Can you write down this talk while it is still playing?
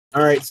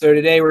All right, so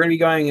today we're gonna be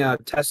going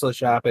Tesla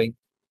shopping.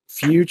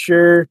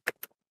 Future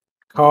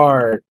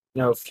car,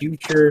 no,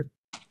 futuristic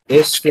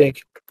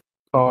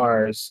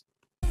cars.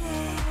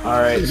 All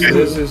right,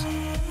 so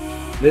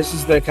this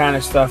is the kind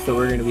of stuff that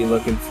we're gonna be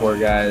looking for,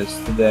 guys,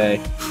 today.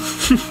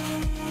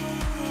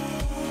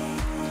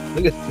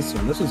 Look at this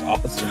one. This is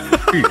awesome.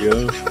 Here you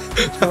go.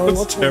 That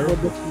was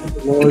terrible.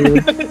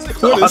 This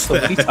is awesome.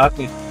 What are you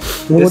talking?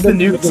 This is the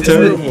new.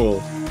 Terrible.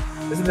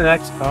 This is the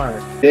next car.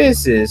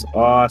 This is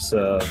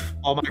awesome.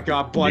 Oh my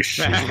god, butt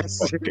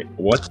facts.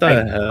 What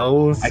the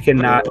hell? I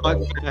cannot.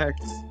 Butt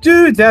facts.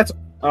 Dude, that's.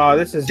 Oh,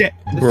 this is.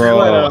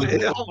 Bro.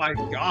 Oh my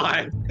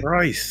god.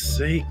 Christ's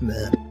sake,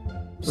 man.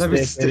 Let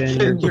me Stick it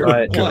stick in your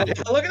butt. butt.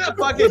 Look at that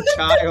fucking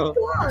child.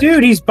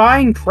 Dude, he's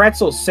buying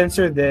pretzels.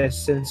 Censor this.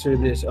 Censor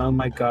this. Oh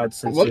my god,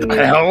 censor What the this.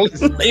 hell? Oh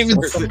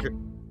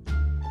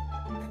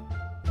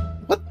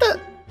What the?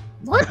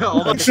 my Get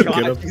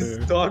god, up he's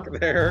there. stuck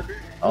there.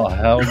 Oh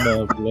hell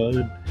no,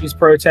 blood. He's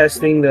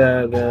protesting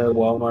the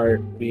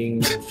Walmart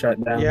being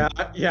shut down. Yeah,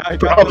 I got this.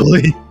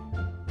 Probably.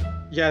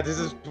 Yeah, this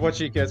is what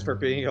she gets for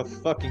being a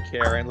fucking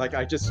Karen. Like,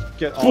 I just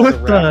get all What the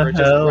the wrapper,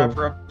 just hell? wrap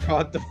her up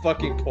on the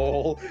fucking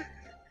pole.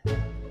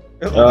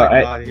 Oh I-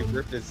 my god, he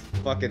ripped his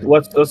fucking.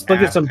 Let's look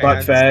at some butt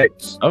Ass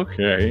facts.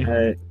 Okay.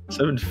 Alright.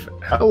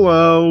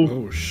 Hello.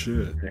 Oh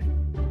shit.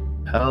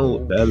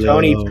 Hello.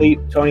 Tony, please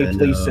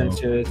Hello.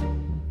 censor this.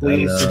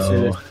 Please Hello. censor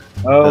this.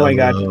 Oh my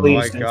god, Hello. Oh please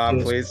my censor god,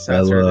 this. please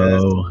censor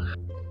Hello.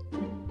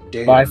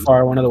 this. By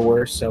far one of the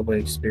worst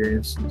subway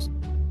experiences.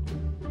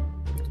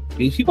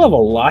 These people have a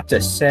lot to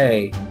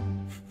say.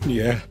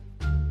 Yeah.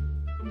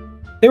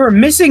 They were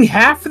missing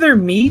half of their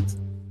meat?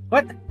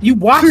 What? You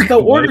watched the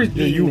orders Yeah,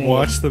 being you made.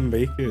 watched them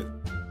make it.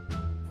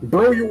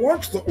 Bro, you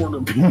watched the order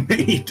being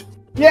made.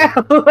 Yeah,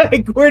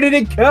 like, where did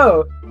it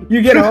go?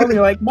 You get home and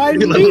you're like, my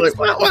You're meat's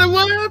like,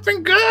 what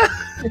happened, God?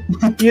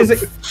 He has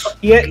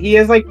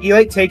like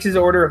he takes his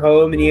order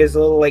home and he has a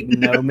little like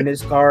gnome in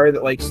his car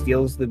that like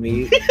steals the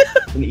meat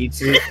and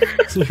eats it.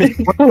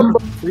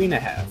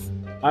 3.5.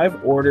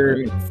 I've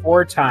ordered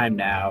 4 times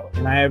now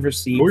and I have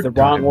received 4 the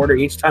wrong times. order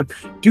each time.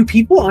 Do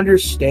people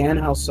understand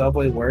how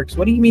Subway works?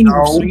 What do you mean you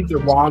No. received the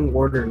wrong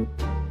order?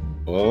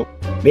 Well,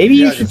 Maybe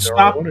Yeah, you should just the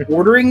stop wrong order.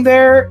 ordering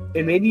there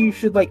and maybe you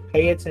should like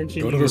pay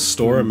attention Go to to your the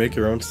store and food. make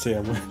your own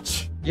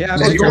sandwich. Yeah,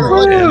 Make make your your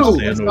own own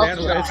sandwich.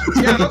 sandwich.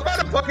 Yeah, I was about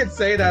to fucking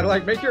say that.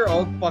 Like, make your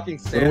own fucking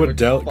Go to a sandwich.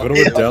 deli. Go to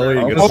a deli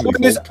and get some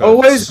Always, cold cuts.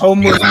 always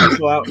homeless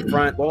people out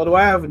front. Well, do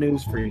I have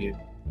news for you?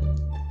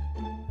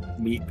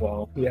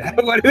 Meatball. Yeah.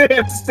 What do they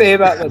have to say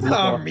about the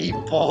Oh,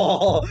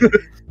 meatball? meatball.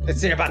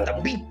 Let's say about the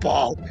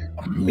meatball.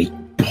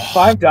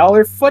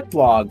 $5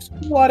 footlongs.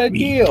 What a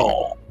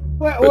deal!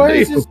 What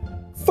is this?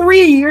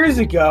 3 years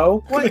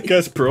ago. Look at that What?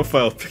 guy's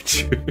profile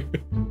picture.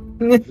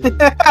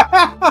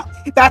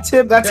 That's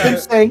him. That's him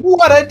saying,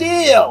 "What a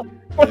deal!"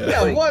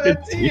 Yeah, what a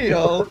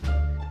deal.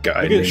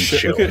 guy Look at,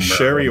 named look at Shelmer.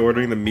 Sherry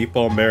ordering the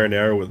meatball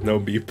marinara with no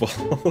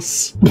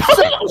meatballs.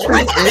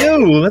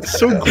 Ew, that's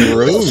so It's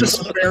gross.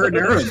 just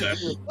marinara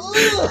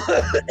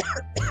then.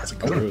 That's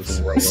gross.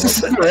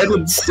 This is bread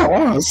with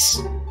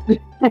sauce.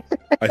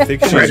 I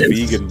think she's Right.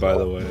 vegan, by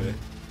the way.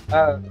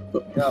 Yeah.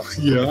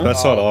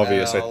 That's not Oh,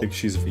 obvious. I hell. think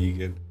she's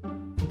vegan.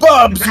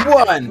 Bubs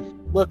won.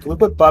 Look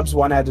what Bubs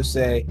one had to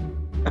say.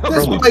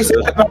 This Holy place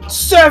shit. had about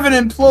 7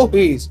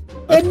 employees,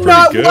 That's and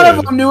not pretty one of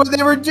good. them knew what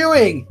they were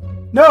doing.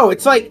 No,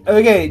 it's like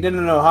okay,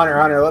 no,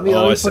 Hunter. Let me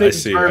Oh, I put see, it I in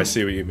see. terms. I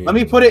see what you mean. Let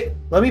me put it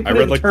I read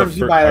in like the terms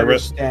you first. might I read.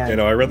 understand. You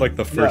know, I read like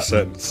the first Yeah.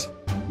 sentence.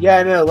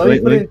 Yeah, no, let me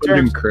put it in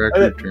terms.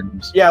 cracker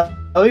terms. Yeah,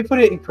 let me put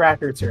it in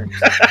cracker terms.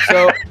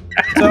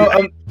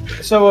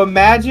 So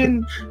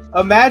imagine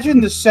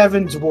the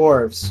 7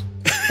 dwarves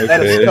at a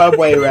Okay.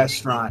 Subway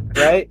restaurant,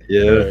 right?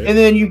 Yeah. And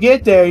then you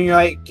get there and you're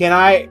like, can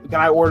I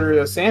order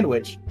a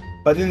sandwich?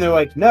 But then they're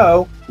like,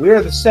 no, we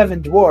are the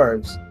 7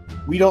 dwarves.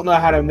 We don't know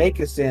how to make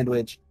a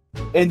sandwich.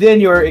 And then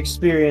your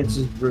experience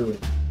is ruined.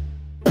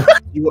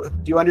 Do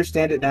you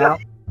understand it now?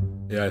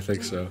 Yeah, I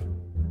think so.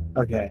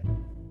 Okay.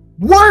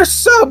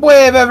 Worst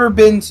Subway I've ever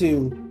been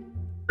to.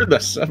 We're the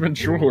 7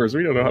 drawers.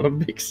 We don't know how to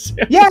make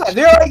sense. Yeah,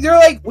 they're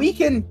like we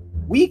can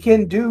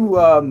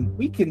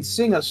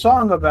sing a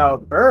song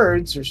about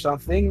birds or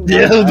something.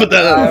 Yeah, but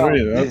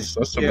I- that's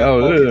Yeah,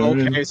 about it. I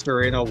mean, okay,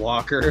 Serena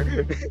Walker.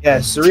 yeah,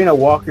 Serena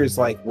Walker's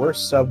like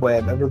worst Subway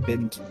I've ever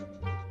been to.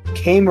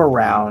 Came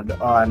around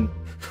on.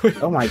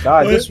 Oh my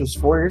god, What? this was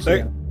 4 years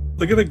Like- ago.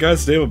 Look at the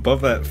guy's name above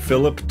that.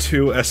 Philip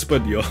II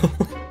Espanol.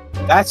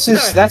 That's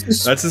his. That's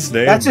his. That's his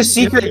name. That's his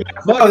secret.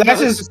 No, that's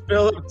his.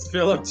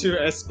 Philip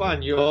to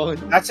Espanol.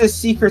 That's his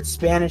secret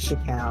Spanish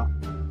account.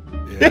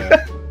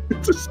 Yeah.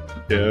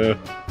 yeah.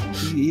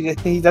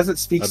 He doesn't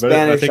speak I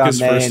Spanish think on his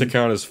first main.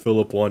 account is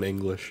Philip I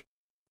English.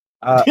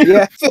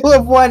 Yeah,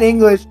 Philip 1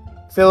 English,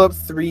 Philip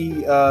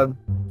 3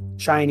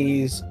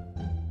 Chinese,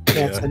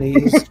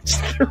 Cantonese.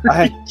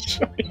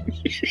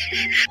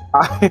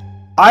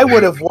 I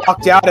would have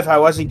walked out if I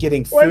wasn't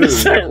getting Why food.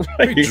 does that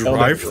right?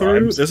 Drive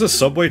through? There's a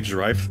Subway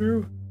drive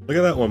through? Look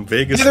at that one.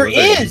 Vegas. Yeah, there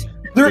Living. is.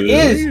 There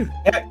is.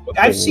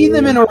 I've seen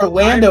them in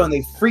Orlando and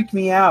they freak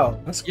me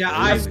out. That's Yeah,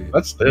 crazy.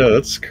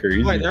 That's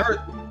crazy. Wait,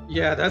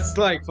 Yeah, that's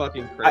like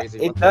fucking crazy.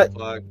 it What the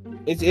fuck?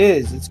 It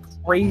is. It's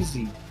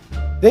crazy.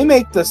 They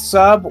make the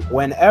sub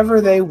whenever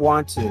they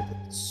wanted.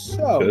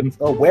 Good.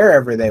 Or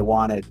wherever they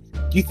wanted.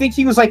 Do you think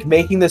he was like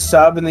making the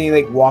sub and then he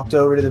like walked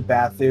over to the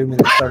bathroom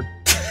and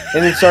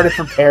started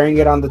preparing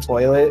it on the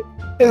toilet?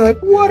 And like,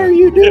 what are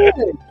you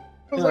doing?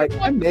 And like,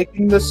 I'm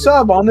making the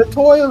sub on the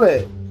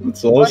toilet.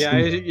 That's awesome.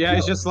 Yeah,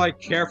 he's just like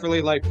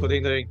carefully like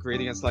putting the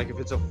ingredients like if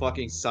it's a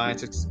fucking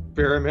science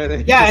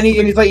experiment. Yeah, and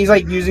he's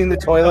like using the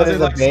toilet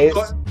as a base.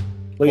 Look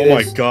Oh at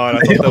my this. god, I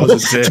thought that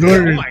was a dick.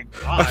 Oh my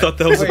god! I thought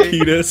that was a Wait.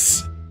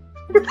 penis.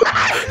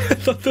 I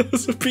thought that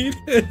was a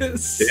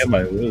penis. Damn,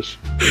 I wish.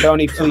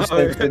 Tony, please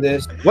censor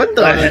this. What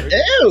the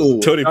hell?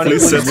 Tony, Tony,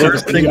 please please censor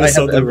Worst the thing I penis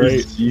have on the ever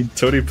right. seen.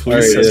 Tony, please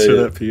Alright, yeah, censor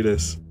yeah. that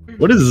penis.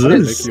 What is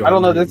this? you I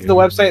don't know. This is the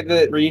Yeah. website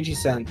that Ryuji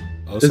sent.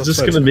 Oh, Is this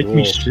gonna make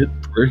me cool.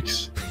 shit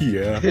bricks?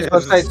 Yeah. This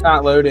website's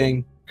not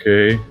loading.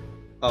 Okay,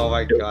 Oh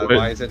my god! Wait.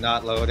 Why is it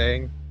not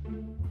loading?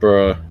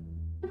 bruh.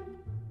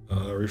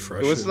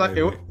 Refresh. It was like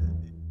maybe.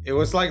 it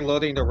was like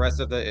loading the rest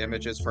of the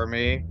images for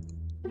me.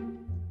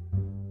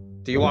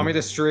 Do you want me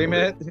to stream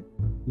it?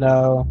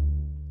 No,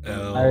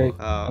 L. I don't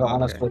Oh, want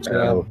to okay. switch it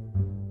up.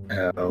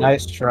 Ow.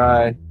 Nice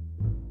try.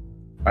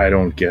 I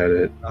don't get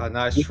it.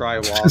 Nice try,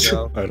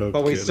 Waldo. I don't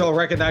But we get still it.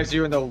 recognize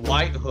you in the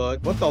white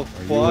hood. What the Are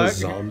you a fuck?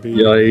 zombie?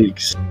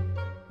 Yikes.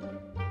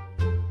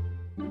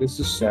 This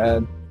is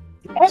sad.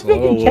 It's all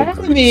Epic over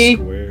Academy.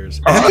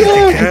 Squares. Epic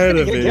Epic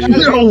Academy.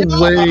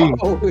 No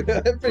way.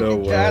 Epic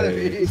No Academy.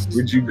 way.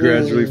 Where'd you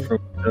graduate from?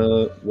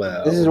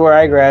 Wow. This is where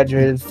I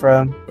graduated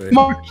from. Wait.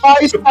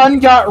 My son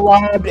got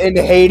robbed and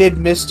hated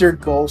Mr.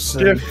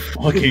 Golson. Get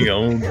fucking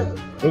owned.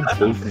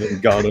 Both of them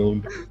got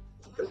owned.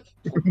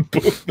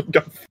 Both of them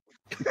got.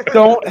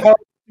 Don't help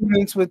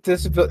students with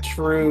disability.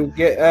 True.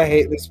 I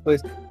hate this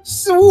place.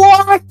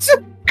 SWAT!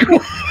 Come.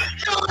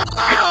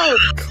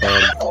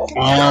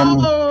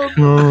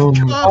 Oh,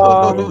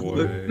 No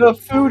way. the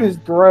food is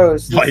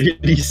gross. Why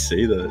did he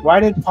say that? Why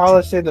did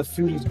Paula say the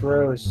food is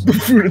gross?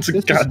 It's a This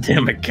is-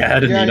 goddamn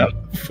academy, Yeah, not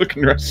a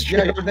fucking Yeah,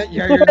 restaurant.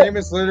 your name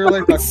is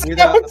literally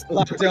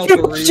Laquita Del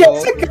Torrio.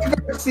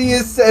 Jessica Garcia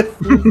said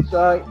food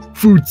sucked.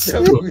 Food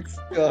That food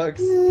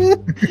sucks.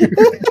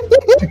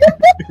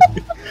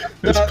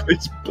 This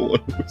place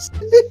blows.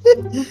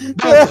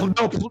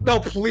 No,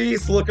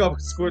 please look up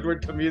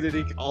Squidward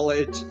Community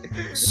College.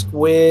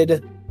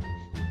 Squid.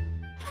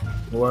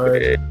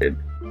 Word.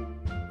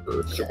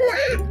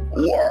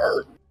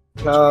 Word.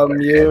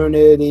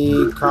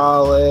 Community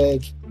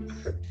college.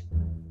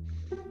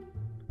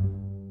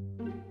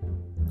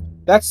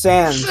 That's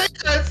Sans.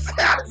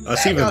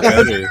 That's even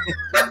better.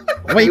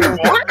 Wait,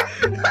 what?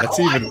 That's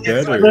even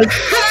better.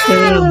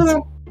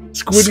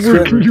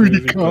 Squidward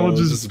Community College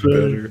is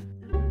better.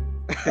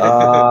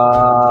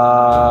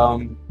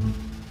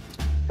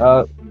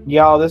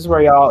 Y'all, this is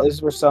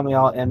where some of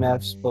y'all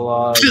MFs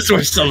belong. This is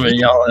where some of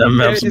y'all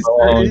MFs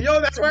belong. Yo,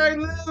 that's where I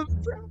live.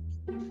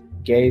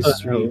 Gay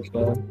Street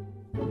Club.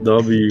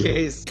 W.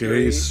 Gay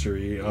Gay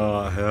Street.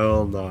 Oh,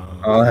 hell no.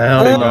 Oh,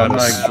 hell Oh, no, no.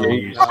 not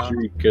gay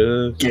street,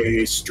 good.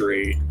 Gay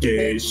street,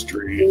 gay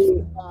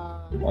street.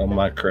 All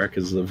my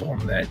crackers live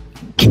on that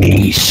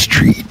gay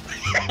street.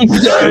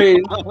 Sorry.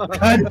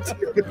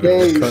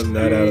 Gay Cutting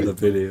that out of the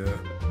Street. video.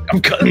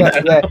 I'm cutting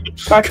that Yeah, out.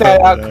 cut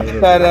that out.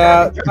 Cut that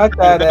out. Cut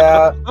that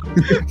out.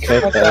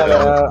 Cut Cut that that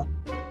out. out.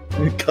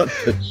 Cut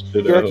that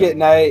shit Jerk out. at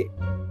night.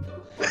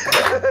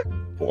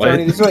 What?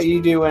 Tony, this is what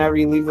you do whenever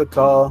you leave the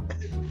call.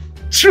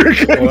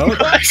 Trick or Well, not.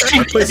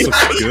 that place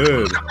looks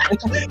good.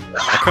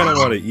 I kind of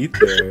want to eat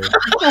there.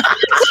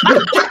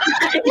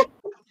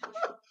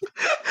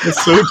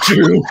 It's so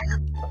true.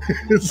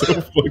 It's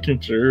so fucking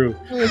true.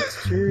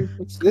 It's true.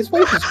 This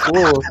place is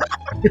cool.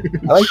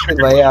 I like the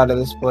layout of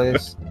this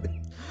place.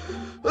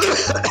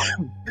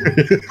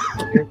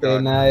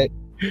 Good night.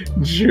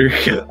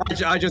 Jerk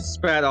it. I just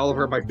spat all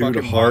over my Dude,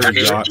 fucking Hard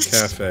monitor. Yacht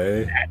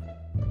Cafe.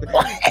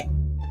 Like,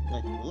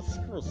 this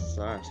girl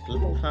sucks.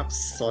 People have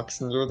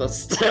sex near the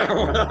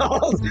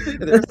stairwells.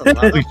 There's a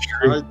lot of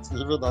fights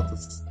even at the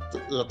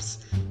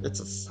steps. It's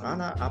a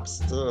sauna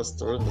upstairs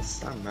during the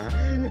summer.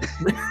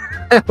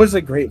 That was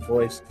a great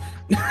voice.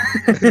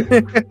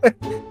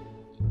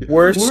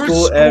 Worst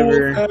school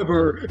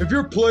ever. If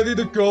you're planning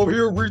to go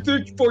here,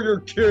 rethink for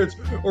your kids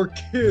or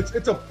kids.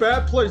 It's a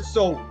bad place,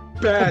 so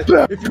bad.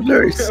 If you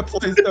place.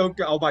 please don't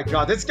go. Oh my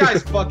god, this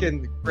guy's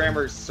fucking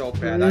grammar is so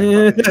bad.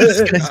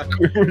 This guy's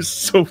grammar is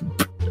so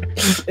bad.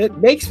 It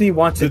makes me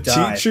want to The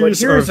die.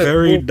 teachers but are here's a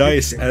very cool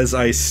nice, picture. as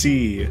I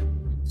see.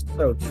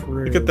 So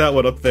true. Look at that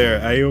one up there.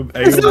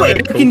 There's no air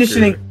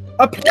conditioning.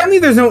 Apparently,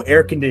 there's no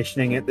air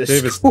conditioning at this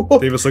Davis, school.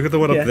 Davis, look at the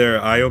one Yeah. up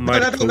there.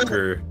 Iomide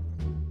Poker.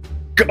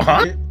 Come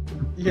on.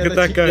 Yeah, Look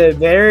at that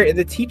guy.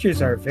 The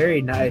teachers are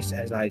very nice,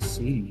 as I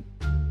see.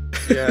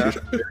 Yeah,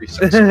 Very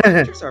sexy.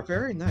 teachers are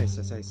very nice,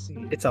 as I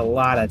see. It's a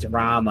lot of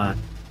drama.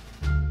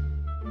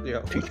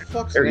 Yeah, who the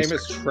fuck's Very name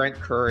is Trent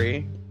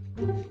Curry?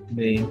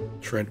 Me.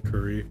 Trent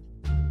Curry.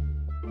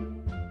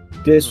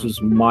 This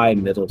was my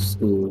middle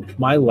school.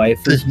 My life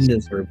was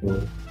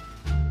miserable.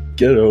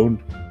 Get owned.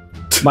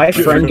 My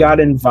friend got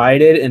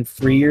invited, and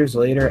 3 years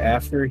later,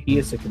 after he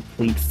is a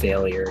complete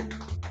failure.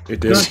 Hey,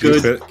 Dan,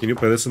 can you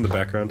play this in the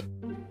background?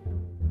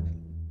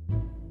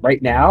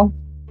 Right now?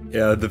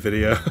 Yeah, the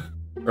video,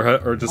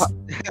 or just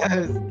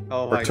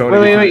Oh or my Tony. Wait,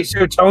 wait, wait.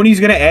 So Tony's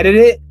gonna edit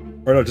it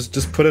Or no,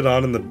 just put it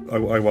on in the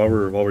while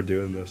we're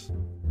doing this.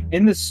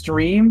 in the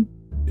stream?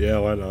 Yeah,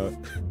 why not?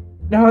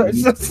 No,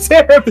 it's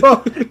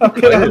terrible.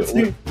 Okay, let's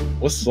do.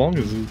 What song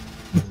is it?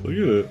 Look at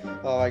it.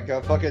 Oh my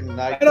god, fucking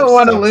night. I don't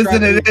want to listen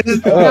to this.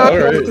 Oh, I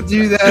don't alright. want to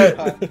do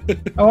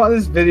that. I want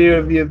this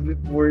video to be a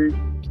bit more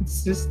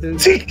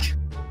consistent.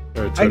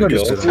 All right, I go Tony,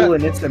 to get to school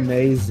and it's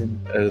amazing.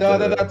 No,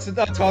 that's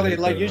Tony.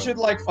 Like you should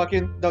like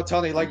fucking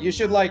Tony. Like you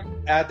should like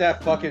add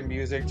that fucking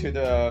music to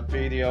the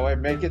video and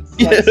make it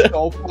like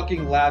so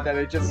fucking loud that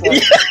it just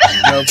like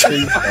No,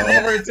 please don't.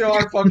 over to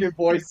our fucking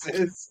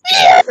voices.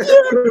 Oh,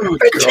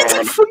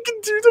 God. fucking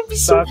dude, that'd be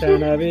so Such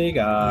a big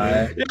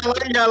guy.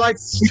 Yeah, like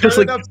Just turn like,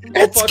 it up. So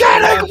it's fucking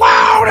getting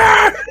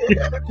loud.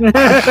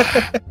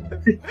 louder!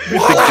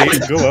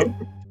 Go up.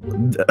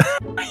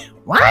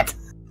 What?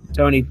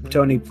 Tony,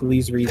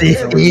 please read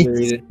this. I want you to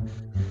read it.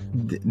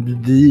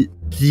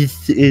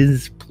 This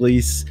is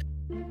place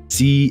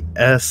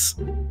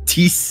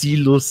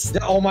CSTC Los.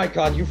 Oh my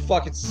god, you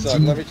fucking suck.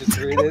 Let me just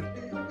read it.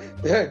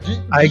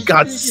 I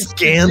got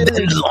scammed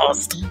and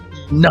lost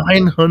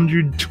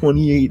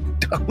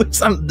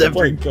 $928. I'm Oh never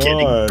my getting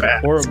god,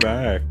 back. poor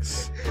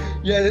Max.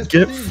 Yeah, this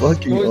Get please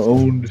fucking goes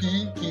owned.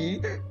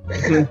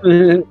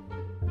 geeky.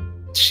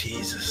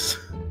 Jesus.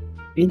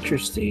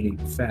 Interesting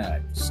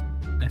facts.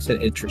 I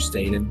said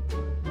interesting.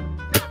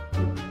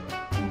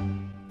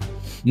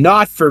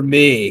 Not for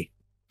me.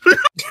 Well,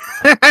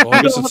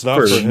 I guess it's not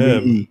for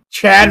him. me.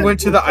 Chad went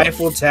to the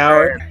Eiffel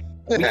Tower.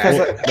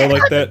 Because No,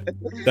 like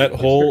that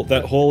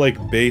whole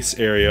like base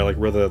area, like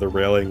where the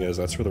railing is.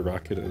 That's where the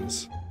rocket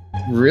is.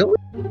 Really?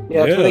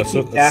 yeah, that's where they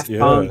so keep that's- Daft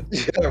Punk.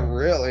 Yeah,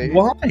 really?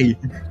 Why?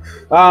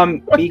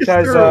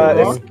 Because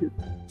So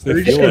they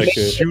They feel just like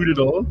it. shoot it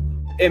off?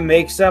 it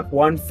makes up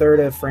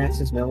 1/3 of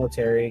France's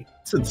military.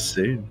 It's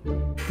insane.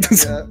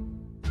 Yeah.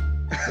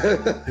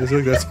 It's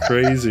like that's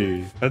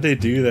crazy. How'd they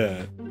do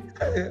that?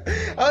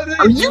 How did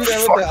Are you you do that with the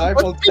fucking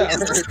Eiffel with me? Is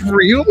Tower? this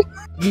real?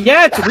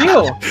 Yeah, it's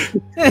real.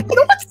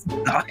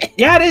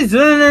 Yeah, it is.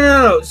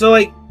 No. So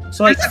like There's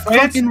a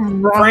France.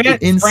 fucking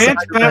rocket inside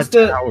France of passed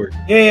that a- tower.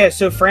 Yeah.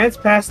 So France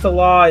passed a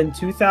law in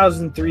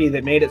 2003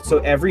 that made it so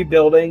every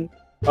building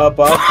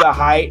above the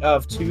height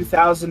of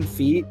 2,000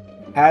 feet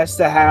has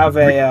to have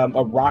a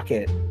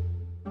rocket.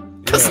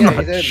 That's Yeah,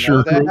 not you didn't true.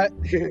 know that?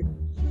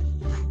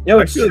 No,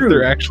 I it's feel like true.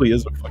 there actually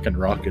is a fucking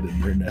rocket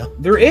in there now.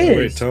 There Wait,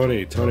 is.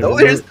 Tony, No,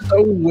 there's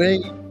no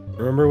way.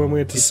 remember when we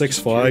went to Six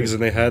Flags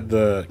and they had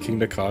the King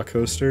Ka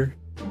coaster?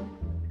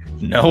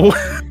 No.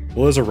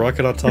 Well, there's a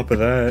rocket on top of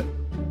that.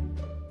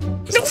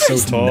 It's No, so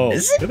there's tall. not,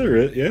 is it? Yeah, there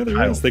is. Yeah, there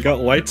I is. don't They got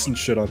lights and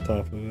shit on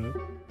top of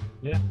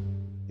it.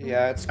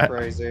 Yeah, it's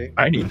crazy.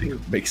 I need to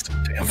make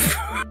some damn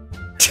food.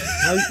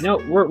 No,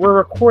 we're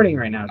recording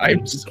right now. I'm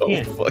dude. You so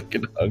can't.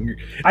 fucking hungry.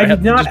 I have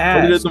did to not just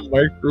put it ask. in the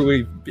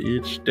microwave,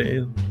 bitch.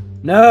 Damn.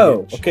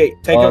 No. Okay,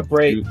 take a Fuck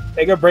break. you.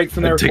 Take a break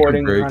from the Take a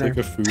recording, break, Hunter. Take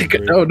a food Take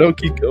it. break. No,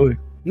 keep going.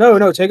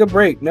 No, take a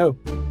break. No.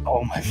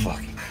 Oh my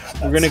fucking.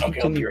 We're gonna Okay, I'll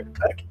continue. be right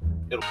back.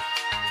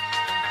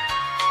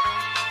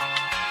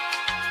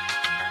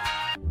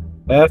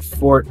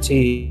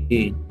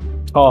 F14.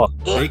 Talk.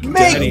 Make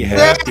Daddy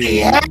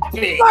happy.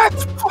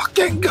 Let's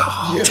fucking go.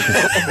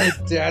 Yeah,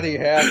 Daddy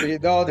happy.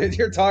 No, dude,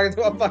 you're talking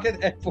to a fucking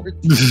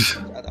F14.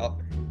 Shut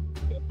up.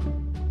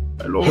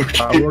 Hello,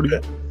 how are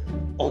you?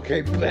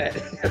 Okay, bet.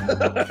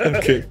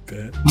 Okay,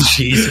 bet.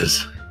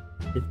 Jesus.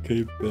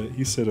 Okay, bet.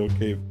 He said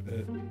okay,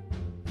 bet.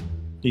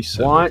 He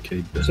said, Want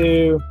okay, bet.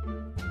 to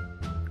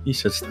He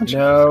said, stop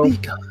know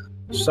speak up.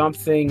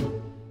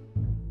 something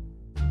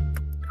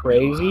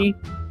crazy?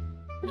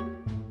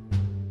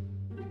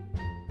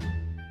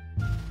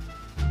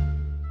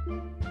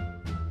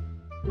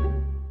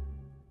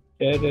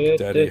 Daddy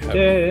happy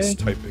is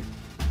typing.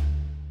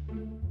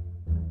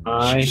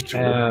 I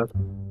have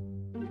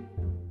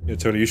Yeah,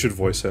 Tony, you should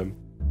voice him.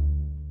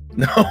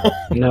 No.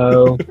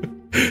 no.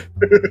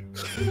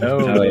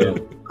 No.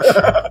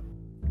 yeah.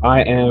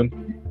 I am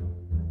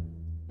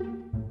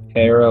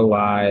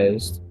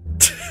paralyzed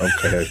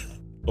Okay.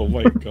 Oh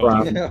my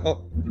god. from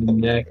No.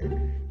 neck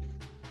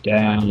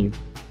down.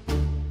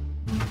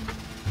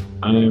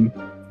 I'm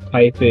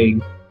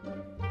typing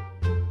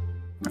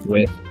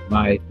with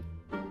my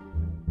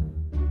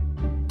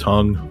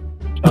Tongue.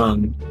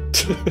 tongue.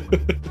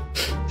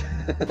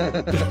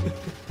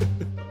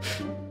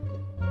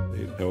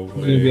 Ain't no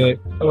Maybe way. like,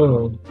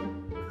 oh.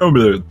 Over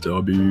there,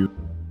 W.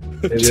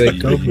 Maybe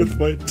like, Typing with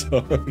my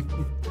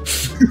tongue.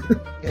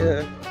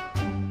 Yeah.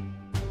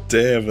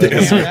 Damn, Damn,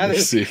 that's that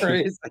is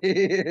crazy.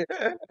 crazy.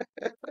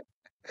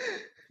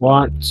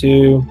 want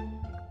to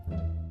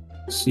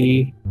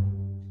see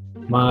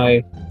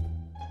my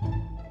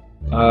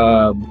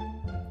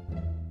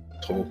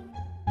soul.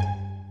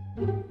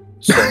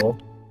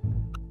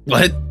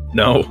 What?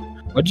 No.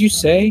 What'd you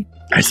say?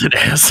 I said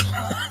asshole.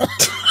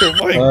 Oh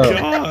my Oh.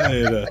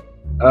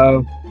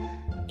 god.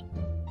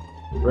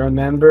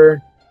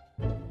 Remember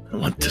I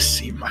want to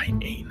see my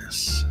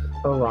anus.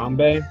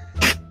 Harambe?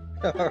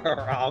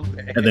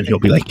 Harambe. And then he'll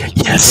be like,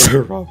 yes.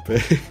 Harambe.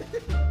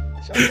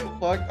 Shut the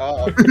fuck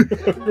up.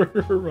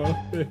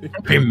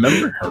 Harambe.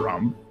 Remember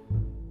Haram?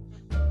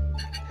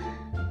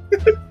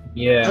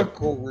 Yeah, A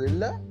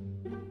gorilla?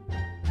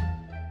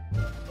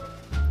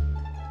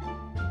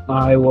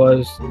 I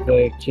was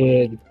the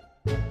kid.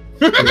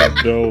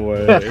 No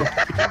way.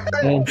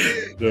 And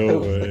No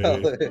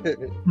way.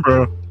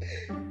 Bro,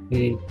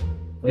 he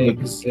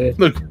existed.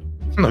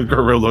 the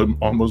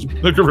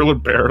gorilla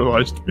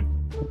paralyzed me.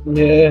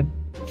 Yeah.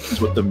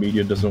 That's what the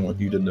media doesn't want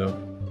you to know.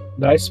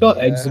 Did I spell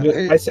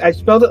exhibit? I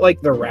spelled it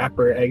like the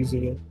rapper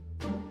exhibit.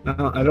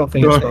 I don't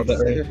think I spelled that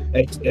right.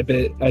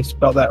 Exhibit. I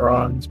spelled that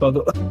wrong. I spelled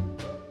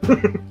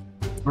it.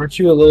 Aren't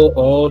you a little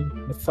old?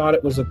 I thought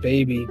it was a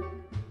baby.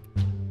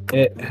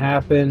 It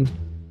happened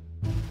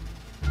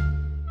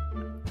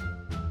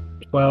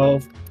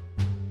 12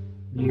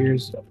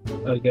 years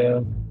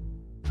ago.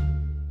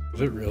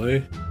 Is it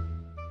really?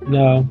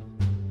 No,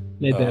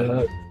 made that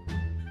up.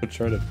 I'm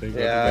trying to think.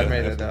 Yeah, I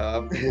made it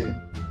up.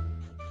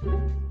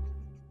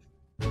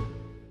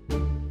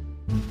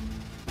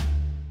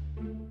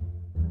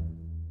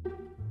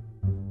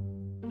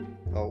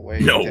 Oh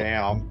wait, No.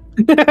 damn.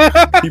 You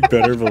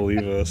better believe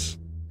us.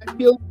 I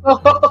feel so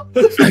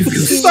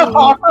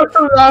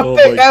Oh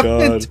my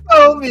god.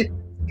 Tell me.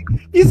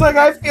 He's like,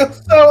 I feel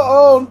so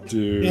old.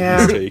 Dude, Yeah.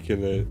 he's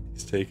taking it.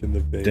 He's taking the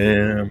bait.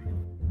 Damn.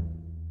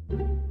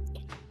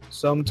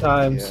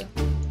 Sometimes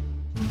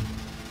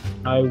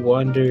I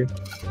wonder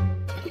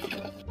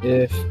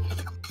if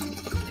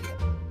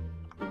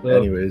the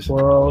Anyways.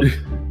 world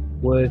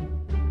would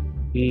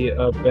be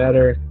a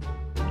better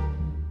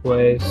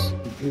place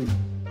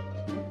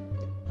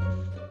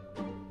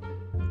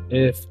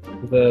if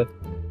the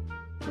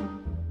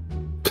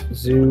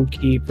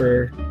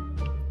zookeeper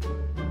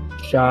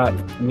shot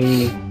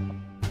me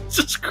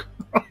Jesus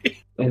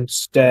Christ.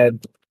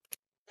 instead.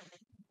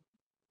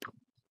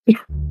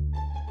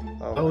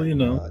 Oh, you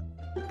my know.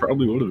 God.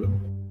 Probably would have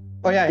been.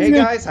 Oh yeah, hey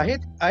guys, I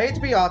hate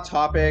to be off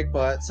topic,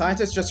 but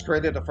scientists just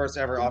created the first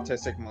ever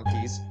autistic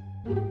monkeys.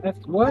 That's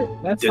what?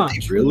 That's Did not they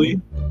true.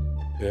 really?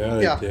 Yeah,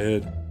 they Yeah.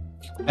 did.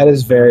 That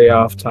is very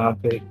off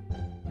topic.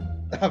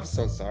 I'm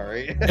so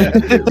sorry.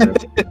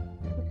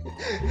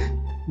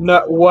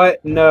 No,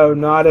 what? No,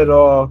 not at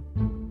all.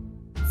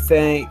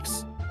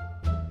 Thanks.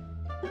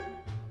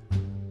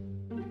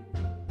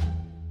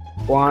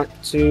 Want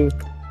to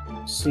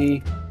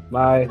see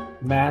my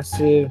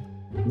massive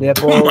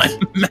nipples?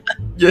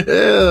 Yeah,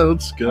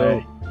 let's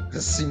go.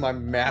 See my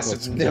massive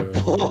Let's go.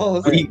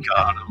 nipples. We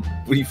got him.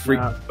 We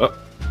freaked. No. Oh,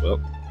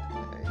 well.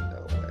 Ain't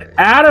no way.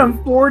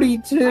 Adam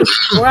 42.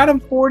 Or Adam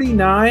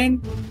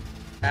 49.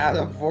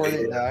 Adam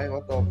 49,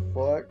 what the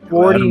fuck?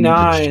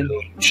 49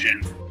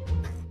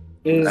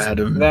 is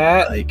Adam,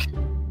 that like,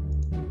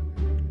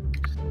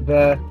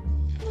 the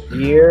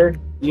year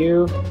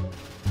you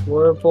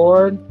were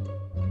born?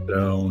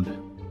 stoned.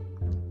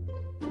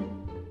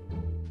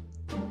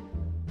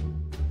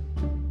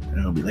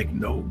 And I'll be like,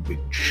 no,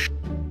 bitch.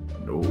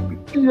 No,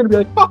 bitch. He's gonna be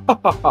like, ha ha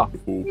ha ha.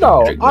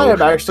 No, I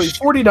am actually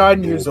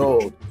 49 years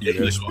old. Yeah,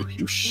 Yes, like, oh,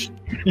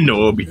 you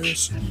no, bitch.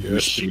 Yes, You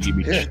yes, shitty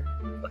bitch.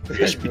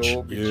 Yes, bitch.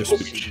 No, yes,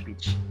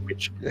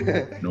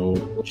 Bitch. No,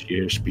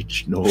 yes,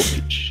 bitch. No,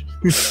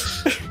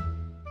 bitch.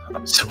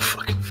 I'm so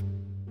fucking.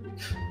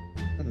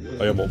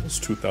 I am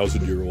almost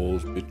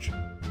 2,000-year-old, bitch.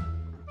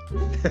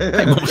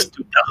 I'm almost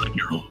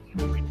 2,000-year-old,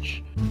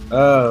 bitch.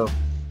 Oh.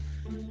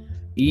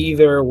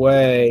 Either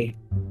way,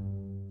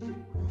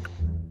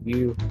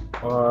 you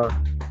are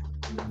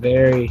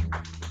very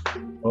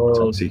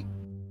old. Sexy.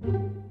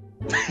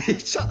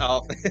 Shut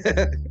up.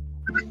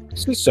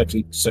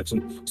 Sexy,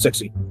 sexy,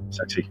 sexy.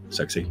 Sexy.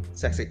 Sexy.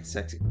 Sexy,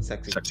 sexy,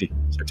 sexy. Sexy.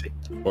 Sexy.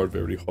 You are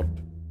very hot.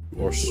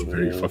 You are so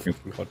Very fucking-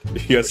 hot.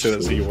 Yes,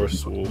 yes, you are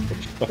so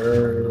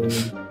hot.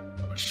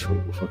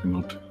 So fucking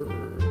hot.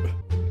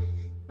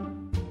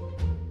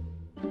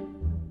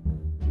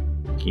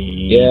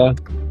 Yeah.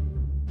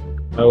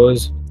 I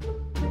was.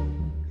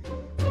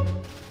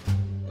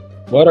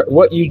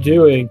 What you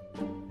doing?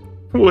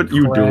 What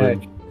you Crack.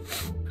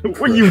 doing?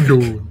 What you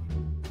doing?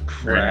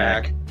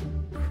 Crack.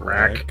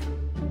 Crack.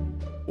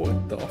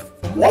 What the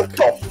fuck? What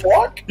the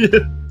fuck?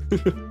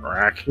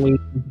 Crack. Please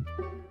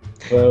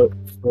vote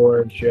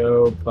for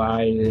Joe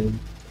Biden.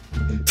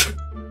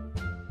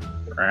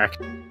 Crack.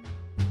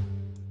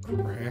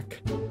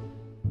 Crack.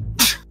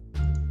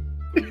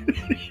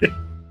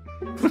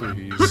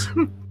 Please.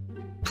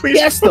 Please,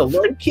 Yes, the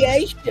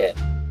location.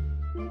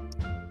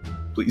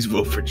 please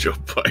vote for Joe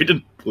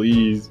Biden.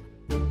 Please.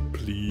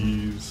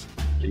 Please.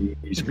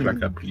 Please,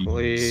 crack up, please.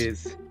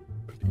 Please.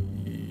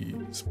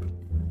 Please.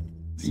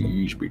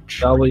 Please, bitch.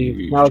 W.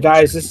 Please. No,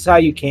 guys, this is how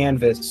you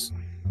canvas.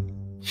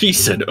 He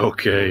said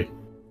okay.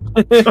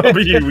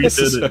 W, we This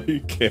is did how it. you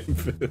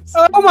canvas.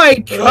 Oh my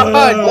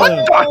god!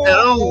 What What the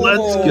hell?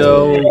 Let's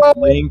go.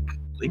 Link.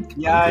 Link.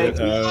 Yikes.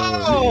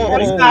 Oh,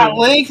 That's not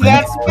Link,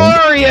 that's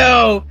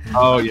Mario!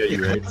 Oh, yeah,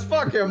 you're right. It's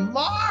fucking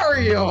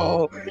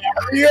Mario!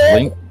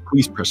 Link,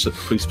 please press it.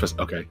 Please press.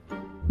 Okay.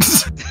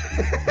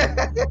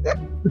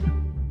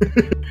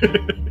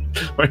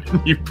 Why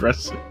didn't you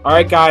press it? All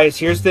right, guys.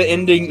 Here's the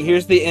ending.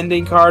 Here's the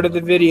ending card of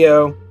the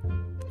video.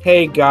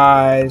 Hey,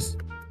 guys.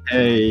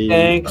 Hey.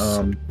 Thanks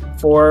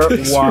for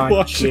Thanks for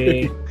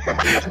watching.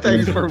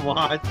 Thanks for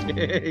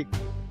watching.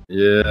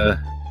 Yeah.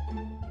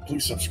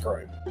 Please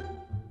subscribe.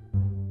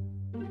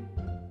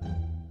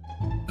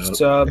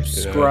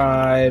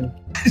 Subscribe.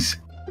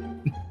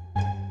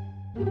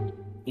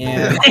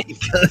 And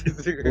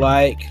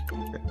like.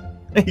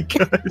 Hey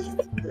guys.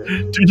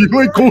 Do you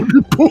like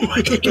older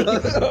boys?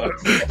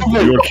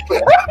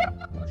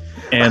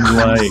 And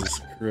like,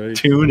 Right.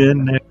 tune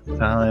in next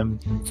time.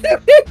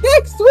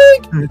 Next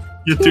week.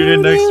 You tune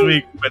in next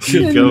week when we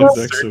Tune go in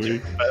next searching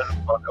week.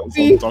 for files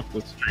on Talk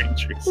with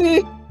Strangers.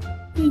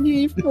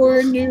 For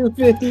a new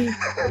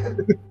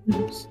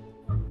videos.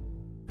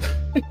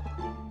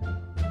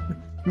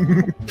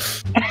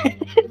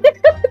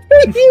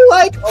 You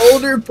like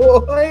older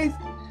boys?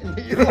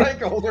 You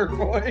like older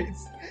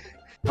boys?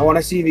 I want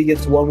to see if he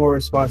gets one more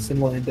response, then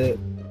we'll end it.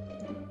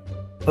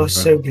 That was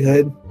so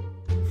good.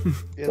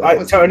 Yeah, All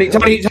right, Tony,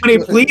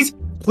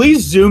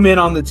 please zoom in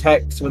on the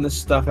text when this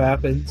stuff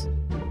happens.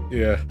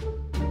 Yeah.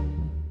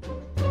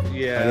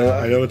 Yeah.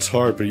 I know it's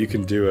hard, but you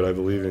can do it. I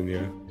believe in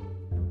you.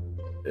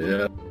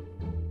 Yeah.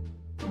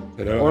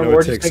 I know, Or I know it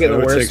just takes. make it I the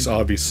know it worst. takes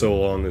Obby so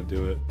long to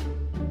do it.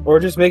 Or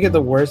just make it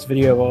the worst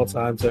video of all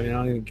time, so I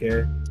don't even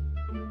care.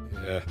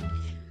 Yeah.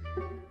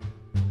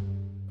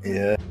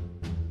 Yeah.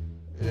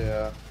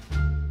 Yeah.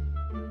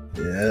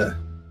 Yeah.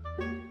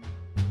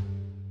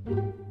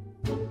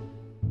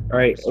 All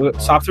right,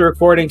 stop the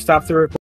recording. Stop the recording.